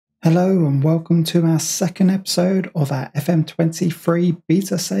Hello and welcome to our second episode of our FM23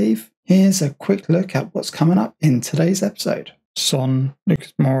 beta save. Here's a quick look at what's coming up in today's episode. Son,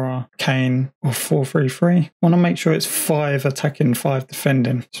 Lucas Moura, Kane, or 4-3-3. Want to make sure it's 5 attacking, 5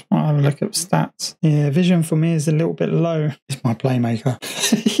 defending. Just want to have a look at stats. Yeah, vision for me is a little bit low. It's my playmaker.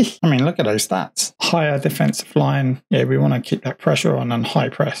 I mean, look at those stats. Higher defensive line. Yeah, we want to keep that pressure on and high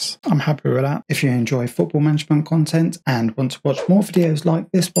press. I'm happy with that. If you enjoy football management content and want to watch more videos like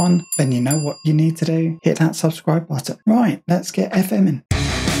this one, then you know what you need to do. Hit that subscribe button. Right, let's get FMing.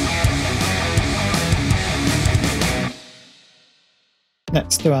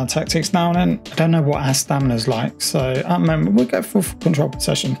 Let's do our tactics now and then. I don't know what our stamina's like, so at the moment we'll go for control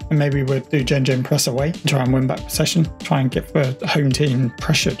possession and maybe we'll do Gen press away and try and win back possession. Try and get the home team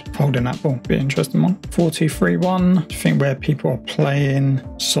pressured holding that ball. Be an interesting one. 4-2-3-1. I think where people are playing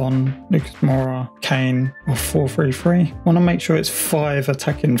Son, Lucas Moura, Kane, or 4-3-3. Want to make sure it's 5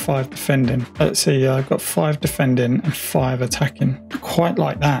 attacking, 5 defending. Let's see, I've got 5 defending and 5 attacking. Quite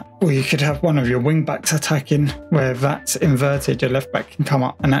like that. Or you could have one of your wing backs attacking, where that's inverted, your left back can come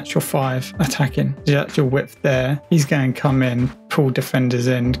up, an actual 5 attacking. The actual width there, he's going to come in, pull defenders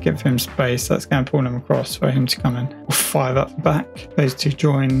in, give him space, that's going to pull them across for him to come in. Or 5 up the back, those two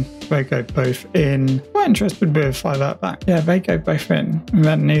join, they go both in. Quite interested with 5 out back. Yeah, they go both in. And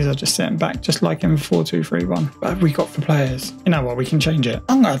then these are just sitting back, just like in 4-2-3-1. But we got for players. You know what, we can change it.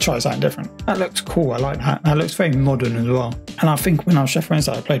 I'm going to try something different. That looks cool, I like that. That looks very modern as well. And I think when I was Sheffield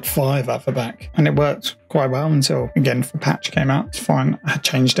Wednesday, I played 5 out the back. And it worked quite well until, again, the patch came out. It's fine. I had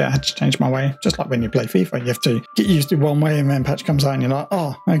changed it. I had to change my way. Just like when you play FIFA, you have to get used to one way and then patch comes out and you're like,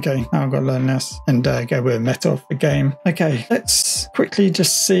 oh, okay, now I've got to learn this and go with a meta of the game. Okay, let's quickly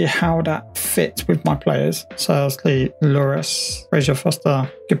just see how that fits with my players. So obviously, Loris, Fraser Foster,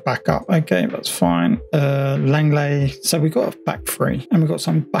 good backup. Okay, that's fine. Langley. So we got a back 3 and we've got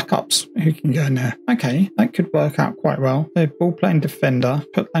some backups who can go in there. Okay, that could work out quite well. So ball playing defender,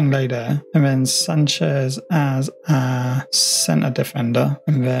 put Langley there, and then Sanchez as a centre defender,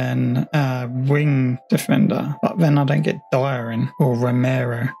 and then a wing defender. But then I don't get Dyer in or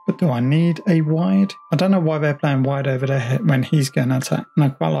Romero. But do I need a wide? I don't know why they're playing wide over there when he's going to attack. And I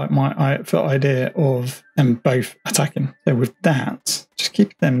quite like the idea of them both attacking. So with that, just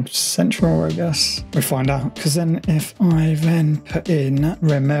keep them central, I guess. We'll find out. Because then if I then put in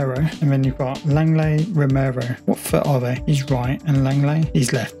Romero, and then you've got Langley, Romero. What foot are they? He's right, and Langley,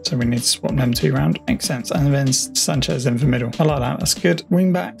 he's left. So we need to swap them 2 around. Makes sense. And then Sanchez in the middle. I like that. That's good.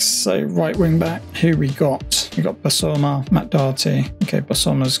 Wing backs. So right wing back. Who we got? We got Basoma, Matt Doherty. Okay,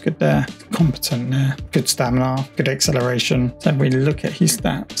 Basoma's good there. Competent there. Good stamina. Good acceleration. So if we look at his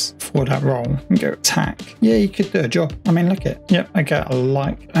stats for that role and go attack. Yeah, he could do a job. I mean, look at. Yep, okay, I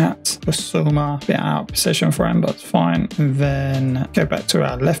like that. Basoma, bit out of position for him, but it's fine. And then go back to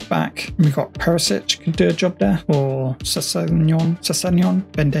our left back. We got Perisic, could do a job there. Or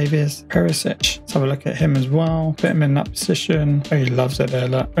Sessegnon, Ben Davies, Perisic. Let's have a look at him as well. Put him in that position. Oh, he loves it there,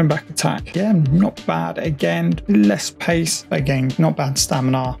 look. Going back attack. Yeah, not bad. Again, less pace. Again, not bad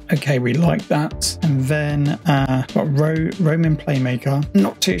stamina. Okay, we like that. And then got Roman playmaker.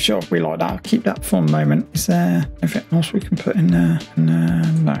 Not too sure if we like that. I'll keep that for a moment. Is there anything else we can put in there?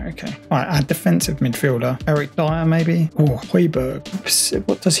 No, okay. All right, our defensive midfielder. Eric Dyer, maybe? Or Højbjerg.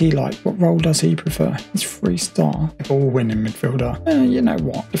 What does he like? What role does he prefer? He's 3-star. Ball-winning midfielder. You know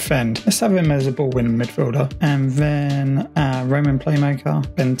what? Defend. Let's have him as a ball-winning midfielder. And then Roman playmaker.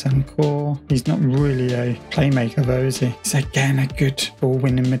 Bentancur. He's not really a playmaker though, is he? He's again a good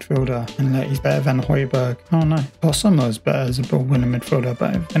ball-winning midfielder. And he's better than Højbjerg. Oh no. Bossoma's better as a ball-winning midfielder.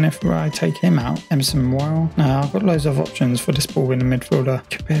 But and if I take him out, Emerson Royal. No, I've got loads of options for this ball-winning midfielder.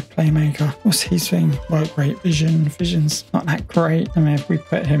 Could be a playmaker. What's his thing? Work rate, vision's not that great. I mean, if we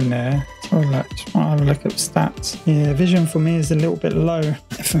put him there, I'll have a look at the stats. Yeah, vision for me is a little bit low.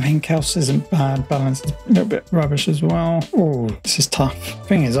 Everything else isn't bad. Balance is a little bit rubbish as well. Oh, this is tough.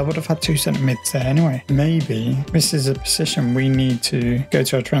 Thing is, I would have had 2 centre mids there anyway. Maybe this is a position we need to go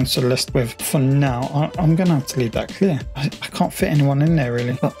to a transfer list with. For now, I'm going to have to leave that clear. I can't fit anyone in there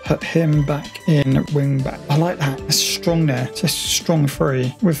really. But put him back in wing back. I like that. It's strong there. It's a strong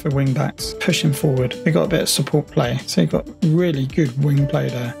 3 with the wing backs pushing forward. We got a bit of support play. So you got really good wing play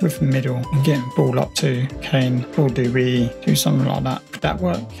there with the middle. goal and getting ball up to Kane, or do we do something like that? Would that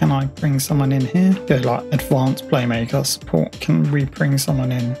work? Can I bring someone in here? Go like advanced playmaker support. Can we bring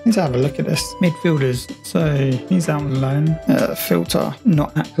someone in? Let's have a look at this. Midfielders. So he's out on loan. Filter,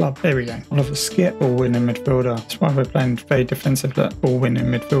 not at club. There we go. Oliver Skip, ball winning midfielder. That's why we're playing very defensive. Look, ball winning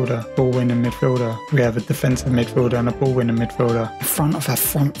midfielder, ball winning midfielder. We have a defensive midfielder and a ball winning midfielder in front of our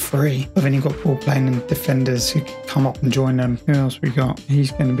front three. I've only got ball playing and defenders who can come up and join them. Who else we got?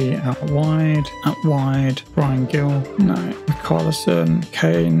 He's going to be out wide. Brian Gill. No. Carlson,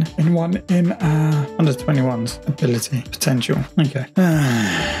 Kane. Anyone in under 21s ability potential. Okay.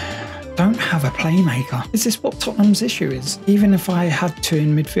 Don't have a playmaker. Is this what Tottenham's issue is? Even if I had two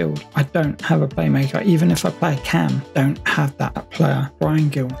in midfield, I don't have a playmaker. Even if I play a Cam, don't have that player. Brian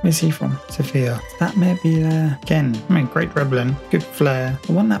Gill, where's he from? Sevilla. That may be there again. I mean, great dribbling, good flair.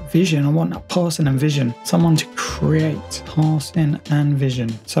 I want that vision. I want that passing and vision. Someone to create passing and vision.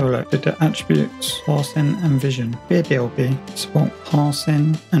 So look, the attributes, passing and vision. Be a DLP, support,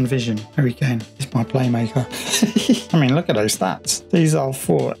 passing and vision. There we go. It's my playmaker. I mean, look at those stats. These are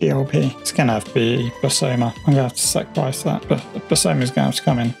for DLP. It's going to have to be Basoma. I'm going to have to sacrifice that, but Basoma's going to have to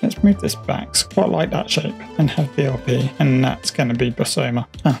come in. Let's move this back. It's quite like that shape and have DLP, and that's going to be Basoma.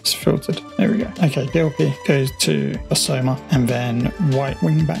 Ah, it's filtered. There we go. Okay, DLP goes to Basoma, and then white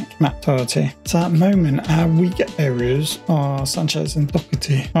wing back, Matt Doherty. So at the moment, our weaker areas are Sanchez and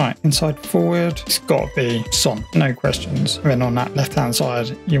Doherty. All right, inside forward, it's got to be Son, no questions. And then on that left-hand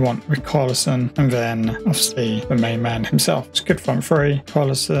side, you want Carlson, and then obviously the main man himself. It's good front three.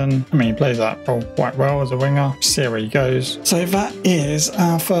 Carlson, I mean, he plays that role quite well as a winger. See where he goes. So that is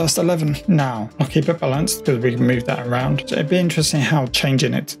our first 11. Now, I'll keep it balanced because we can move that around. So it'd be interesting how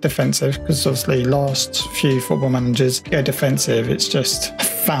changing it to defensive, because obviously last few football managers go defensive. It's just, I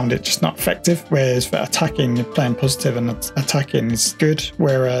found it just not effective. Whereas for attacking, you're playing positive and attacking is good.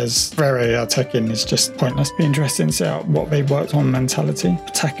 Whereas very attacking is just pointless. Be interesting to see what they worked on mentality.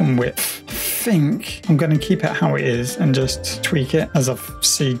 Attacking width. I think I'm going to keep it how it is and just tweak it as I've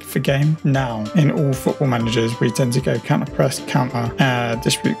seen for game. Now, in all football managers, we tend to go counter press, counter,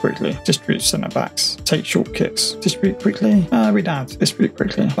 distribute quickly, distribute centre backs, take short kicks, distribute quickly. We don't have to distribute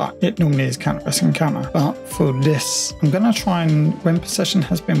quickly, but it normally is counter press and counter. But for this, I'm going to try and, when possession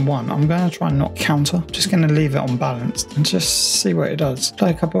has been won, I'm going to try and not counter. I'm just going to leave it unbalanced and just see what it does.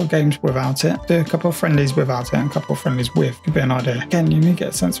 Play a couple of games without it, do a couple of friendlies without it, and a couple of friendlies with. Could be an idea. Again, you need to get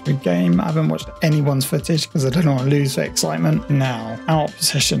a sense of a game. I haven't watched anyone's footage because I don't want to lose the excitement. Now, out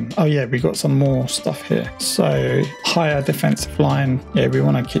possession. Oh yeah, we got some more stuff here. So higher defensive line. Yeah, we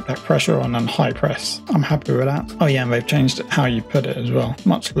want to keep that pressure on and high press. I'm happy with that. Oh yeah, and they've changed it, how you put it as well.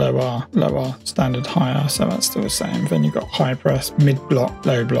 Much lower, standard higher. So that's still the same. Then you got high press, mid block,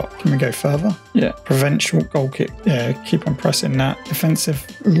 low block. Can we go further? Yeah. Prevent short goal kick. Yeah, keep on pressing that. Defensive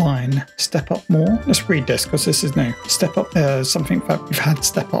line, step up more. Let's read this because this is new. Step up, something that we've had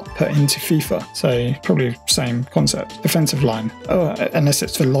step up put into FIFA. So probably same concept. Defensive line. Oh, unless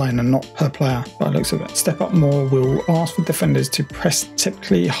it's for line and not per player by the looks of it. Step up more will ask for defenders to press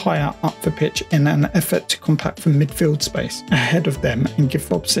typically higher up the pitch in an effort to compact the midfield space ahead of them and give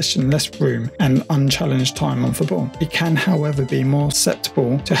the opposition less room and unchallenged time on the ball. It can, however, be more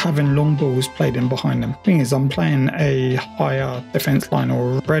susceptible to having long balls played in behind them. Thing is, I'm playing a higher defense line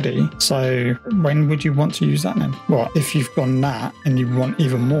already, so when would you want to use that then? Well, if you've gone that and you want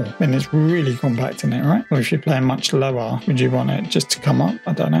even more, then it's really compacting it, right? Or if you're playing much lower, would you want it just to come up?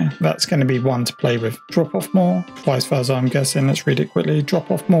 I don't know. That's going to be one to play with. Drop off more, vice versa, I'm guessing. Let's read it quickly.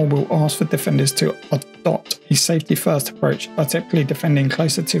 Drop off more will ask for defenders to adopt a safety first approach by typically defending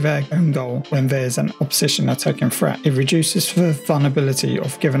closer to their own goal when there's an opposition attacking threat. It reduces the vulnerability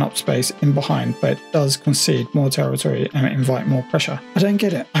of giving up space in behind, but it does concede more territory and invite more pressure. I don't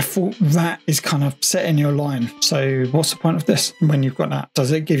get it. I thought that is kind of setting your line. So what's the point of this when you've got that?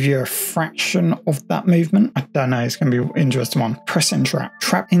 Does it give you a fraction of that movement? I don't know. It's going to be an interesting one. Pressing trap.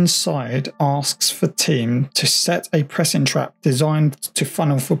 Trap inside asks for team to set a pressing trap designed to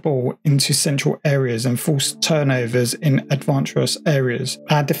funnel the ball into central areas and force turnovers in advantageous areas.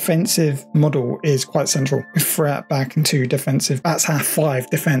 Our defensive model is quite central. We threat back into defensive. That's our 5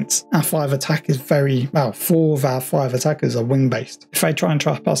 defense. Our 5 attack is very, well, 4 of our 5 attackers are wing based. If they try and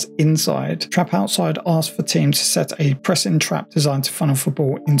trap us inside, trap outside asks for team to set a pressing trap designed to funnel the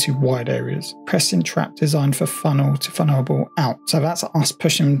ball into wide areas. Pressing trap designed for funnel to funnel the ball out. So that's us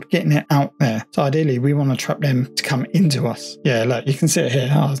pushing, getting it out there. So ideally we want to trap them to come into us. Yeah, look, you can see it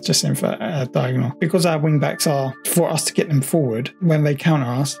here. I was just in for a diagonal. Because because our wing backs are for us to get them forward, when they counter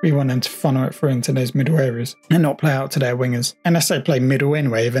us, we want them to funnel it through into those middle areas and not play out to their wingers. And if they play middle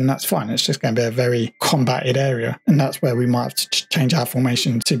anyway, then that's fine. It's just going to be a very combated area. And that's where we might have to change our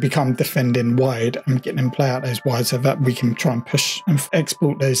formation to become defending wide and get them play out those wide so that we can try and push and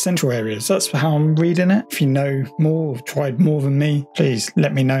export those central areas. That's how I'm reading it. If you know more or tried more than me, please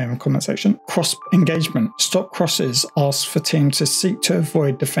let me know in the comment section. Cross engagement. Stop crosses. Ask for teams to seek to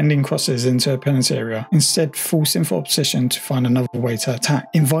avoid defending crosses into opponent's area. Instead, forcing for opposition to find another way to attack.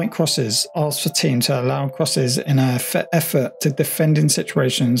 Invite crosses. Ask for teams to allow crosses in an effort to defend in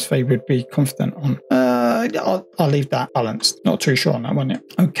situations they would be confident on. I'll leave that balanced. Not too sure on that one yet.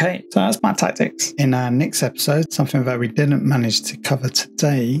 Okay, so that's my tactics. In our next episode, something that we didn't manage to cover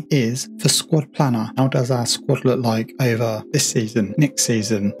today is the squad planner. How does our squad look like over this season, next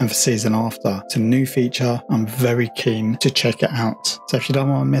season, and the season after? It's a new feature. I'm very keen to check it out. So if you don't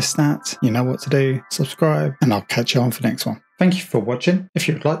want to miss that, you know what to do. Subscribe, and I'll catch you on for the next one. Thank you for watching. If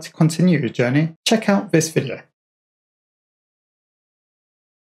you would like to continue your journey, check out this video.